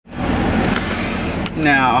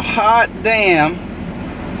Now, hot damn.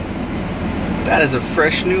 That is a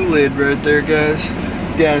fresh new lid right there, guys.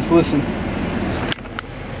 Guys, listen.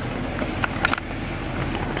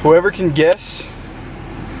 Whoever can guess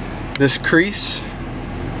this crease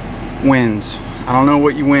wins. I don't know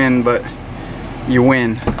what you win, but you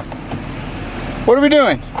win. What are we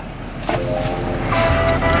doing?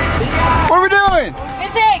 What are we doing?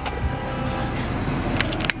 Fishing!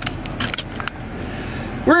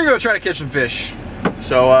 We're gonna go try to catch some fish.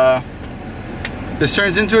 So, this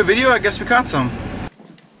turns into a video. I guess we caught some.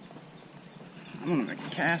 I'm gonna make a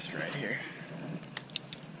cast right here.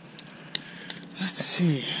 Let's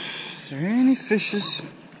see. Is there any fishes?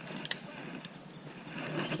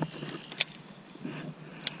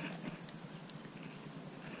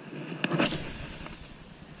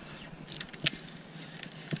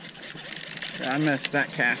 I messed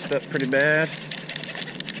that cast up pretty bad.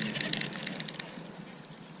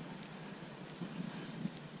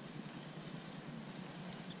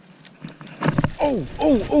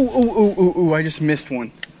 Oh, I just missed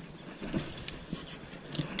one.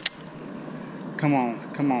 Come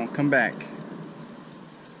on, come back.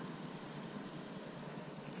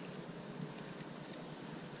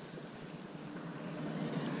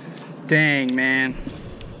 Dang, man.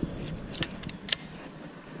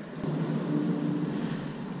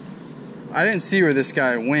 I didn't see where this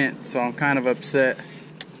guy went, so I'm kind of upset.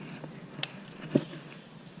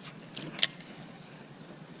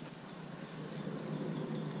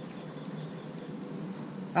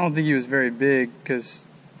 I don't think he was very big because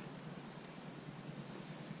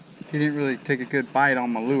he didn't really take a good bite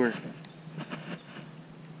on my lure.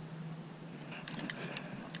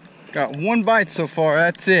 Got one bite so far,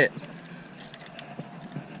 that's it.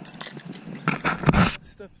 This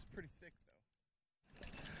stuff is pretty thick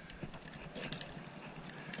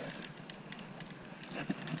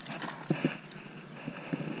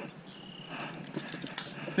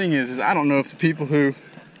though. Thing is I don't know if the people who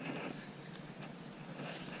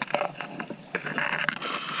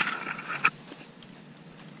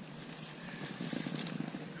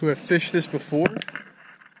have fished this before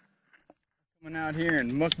coming out here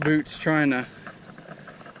in muck boots trying to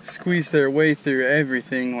squeeze their way through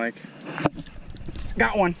everything. Like,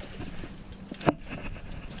 got one.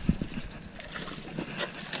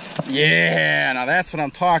 Yeah, now that's what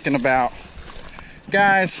I'm talking about,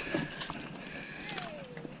 guys.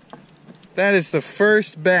 That is the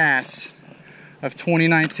first bass of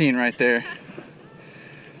 2019 right there.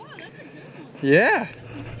 Wow, that's a good one. Yeah.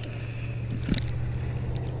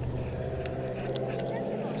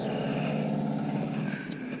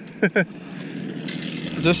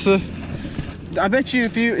 Just I bet you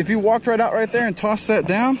if you walked right out right there and tossed that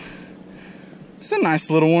down, it's a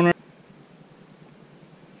nice little one.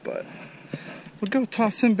 But we'll go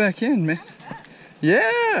toss him back in, man.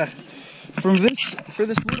 Yeah, for this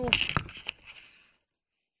little.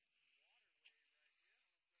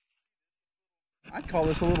 I'd call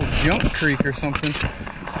this a little jump creek or something.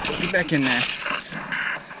 So get back in there.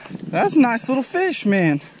 That's a nice little fish,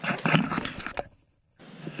 man.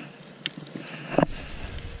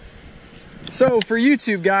 So for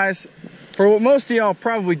YouTube, guys, for what most of y'all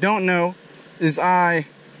probably don't know, is I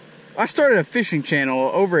started a fishing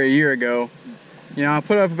channel over a year ago. You know, I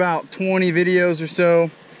put up about 20 videos or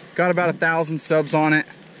so, got about 1,000 subs on it,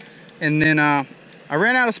 and then I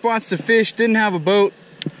ran out of spots to fish, didn't have a boat,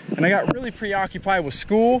 and I got really preoccupied with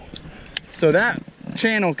school, so that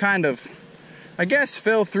channel kind of, I guess,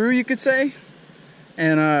 fell through, you could say.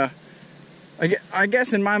 And I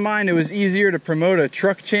guess in my mind it was easier to promote a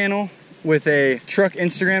truck channel with a truck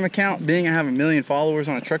Instagram account, being I have 1 million followers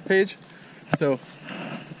on a truck page. So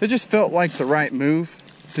it just felt like the right move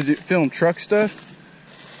to film truck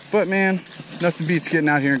stuff. But man, nothing beats getting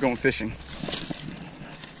out here and going fishing.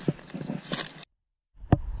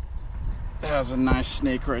 That was a nice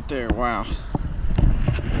snake right there, wow.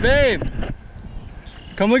 Babe,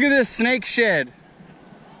 come look at this snake shed.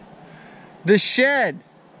 The shed.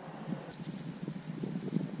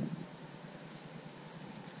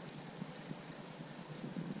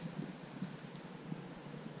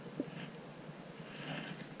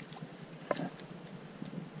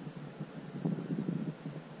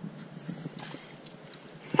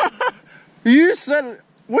 You said,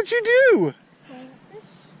 what'd you do?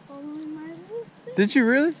 Did you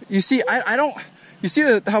really? You see, I don't, you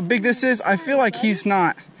see how big this is? I feel like he's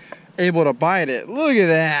not able to bite it. Look at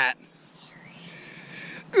that.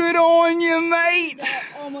 Good on you, mate. That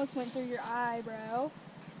almost went through your eye, bro.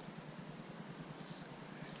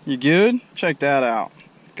 You good? Check that out.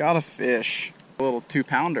 Got a fish. A little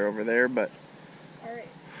 2-pounder over there, but All right.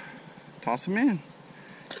 toss him in.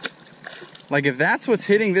 Like if that's what's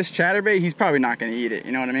hitting this chatterbait, he's probably not going to eat it.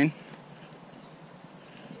 You know what I mean?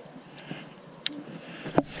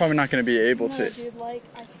 Probably not going to be able to. Dude, like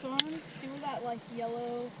I saw him. See where that like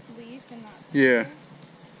yellow leaf and that? Yeah.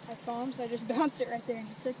 I saw him, so I just bounced it right there and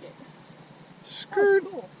he took it. Skirt.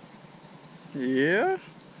 That was cool. Yeah.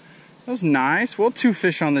 That was nice. Well, 2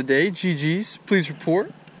 fish on the day. GG's. Please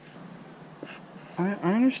report. I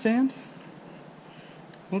understand.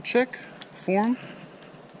 We'll check for him.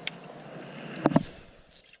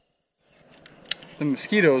 The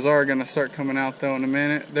mosquitoes are going to start coming out though in a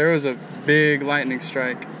minute. There was a big lightning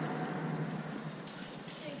strike.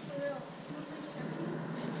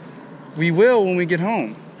 We will when we get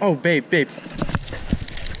home. Oh, babe.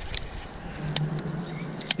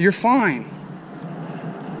 You're fine.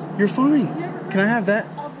 You're fine. Can I have that?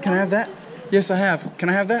 Can I have that? Yes, I have. Can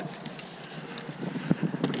I have that?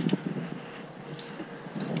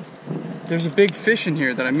 There's a big fish in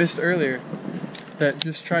here that I missed earlier that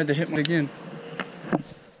just tried to hit me again.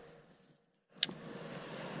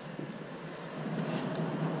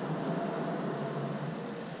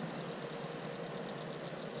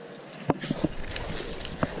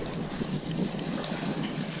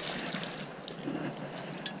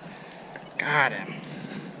 Got him.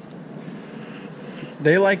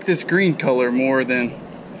 They like this green color more than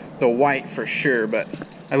the white for sure, but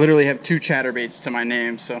I literally have 2 chatterbaits to my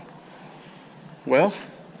name, so. Well,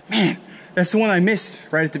 man, that's the one I missed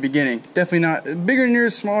right at the beginning. Definitely not bigger than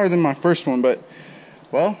yours, smaller than my first one, but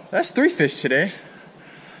well, that's 3 fish today.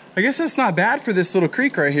 I guess that's not bad for this little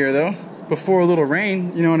creek right here though, before a little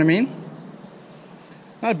rain, you know what I mean?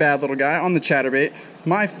 Not a bad little guy on the chatterbait.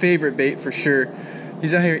 My favorite bait for sure.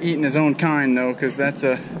 He's out here eating his own kind though, because that's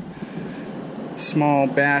a small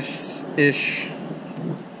bass-ish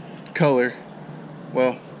color.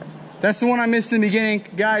 Well, that's the one I missed in the beginning.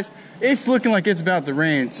 Guys, it's looking like it's about to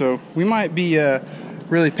rain, so we might be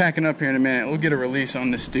really packing up here in a minute. We'll get a release on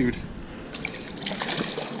this dude.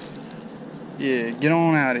 Yeah, get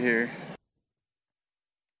on out of here.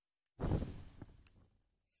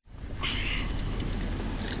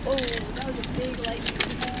 Oh, that was a big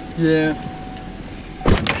lightning. Yeah.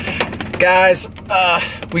 Guys,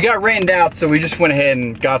 we got rained out, so we just went ahead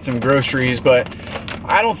and got some groceries, but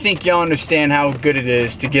I don't think y'all understand how good it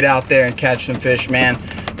is to get out there and catch some fish, man.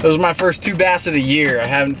 Those are my first 2 bass of the year. I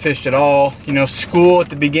haven't fished at all. You know, school at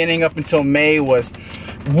the beginning up until May was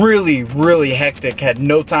really hectic. Had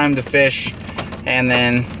no time to fish, and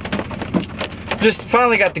then just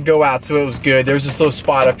finally got to go out, so it was good. There's this little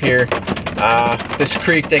spot up here, this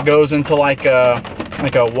creek that goes into like a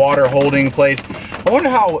water holding place. I wonder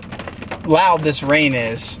how loud this rain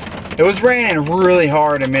is. It was raining really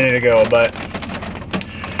hard a minute ago, but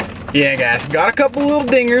yeah, guys, got a couple little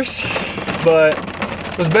dingers, but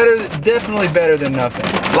it was better, definitely better than nothing.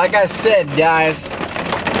 Like I said, guys,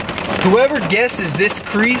 whoever guesses this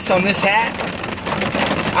crease on this hat,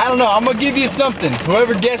 I don't know, I'm gonna give you something.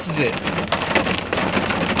 Whoever guesses it.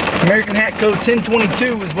 It's American Hat Code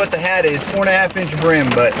 1022 is what the hat is, 4.5-inch brim,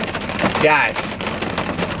 but guys,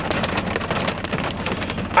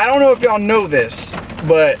 I don't know if y'all know this,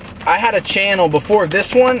 but I had a channel before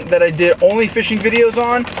this one that I did only fishing videos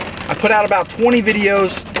on. I put out about 20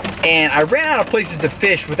 videos, and I ran out of places to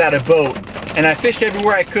fish without a boat, and I fished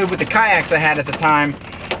everywhere I could with the kayaks I had at the time,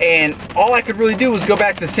 and all I could really do was go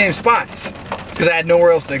back to the same spots because I had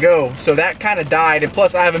nowhere else to go. So that kind of died, and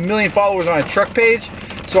plus I have 1 million followers on a truck page,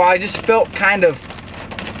 so I just felt kind of,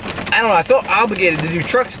 I don't know, I felt obligated to do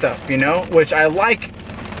truck stuff, you know, which I like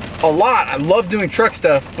a lot. I love doing truck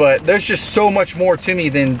stuff, but there's just so much more to me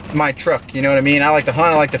than my truck, you know what I mean? I like to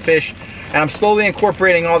hunt, I like to fish, and I'm slowly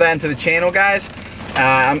incorporating all that into the channel, guys.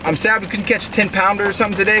 I'm sad we couldn't catch a 10-pounder or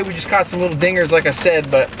something today. We just caught some little dingers, like I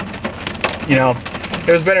said, but you know,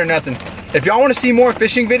 it was better than nothing. If y'all want to see more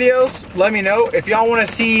fishing videos, let me know. If y'all want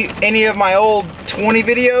to see any of my old 20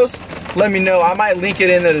 videos, let me know. I might link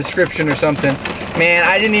it in the description or something. Man,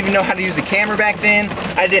 I didn't even know how to use a camera back then.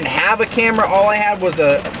 I didn't have a camera. All I had was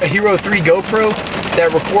a Hero 3 GoPro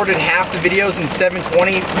that recorded half the videos in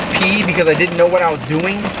 720p because I didn't know what I was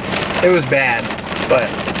doing. It was bad, but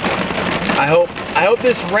I hope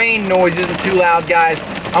this rain noise isn't too loud, guys.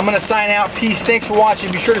 I'm gonna sign out. Peace. Thanks for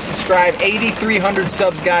watching. Be sure to subscribe. 8,300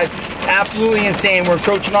 subs, guys. Absolutely insane. We're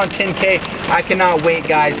approaching on 10K. I cannot wait,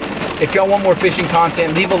 guys. If y'all want more fishing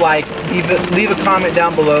content, leave a like, leave a comment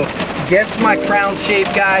down below. Guess my crown shape,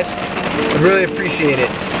 guys. I really appreciate it.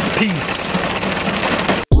 Peace.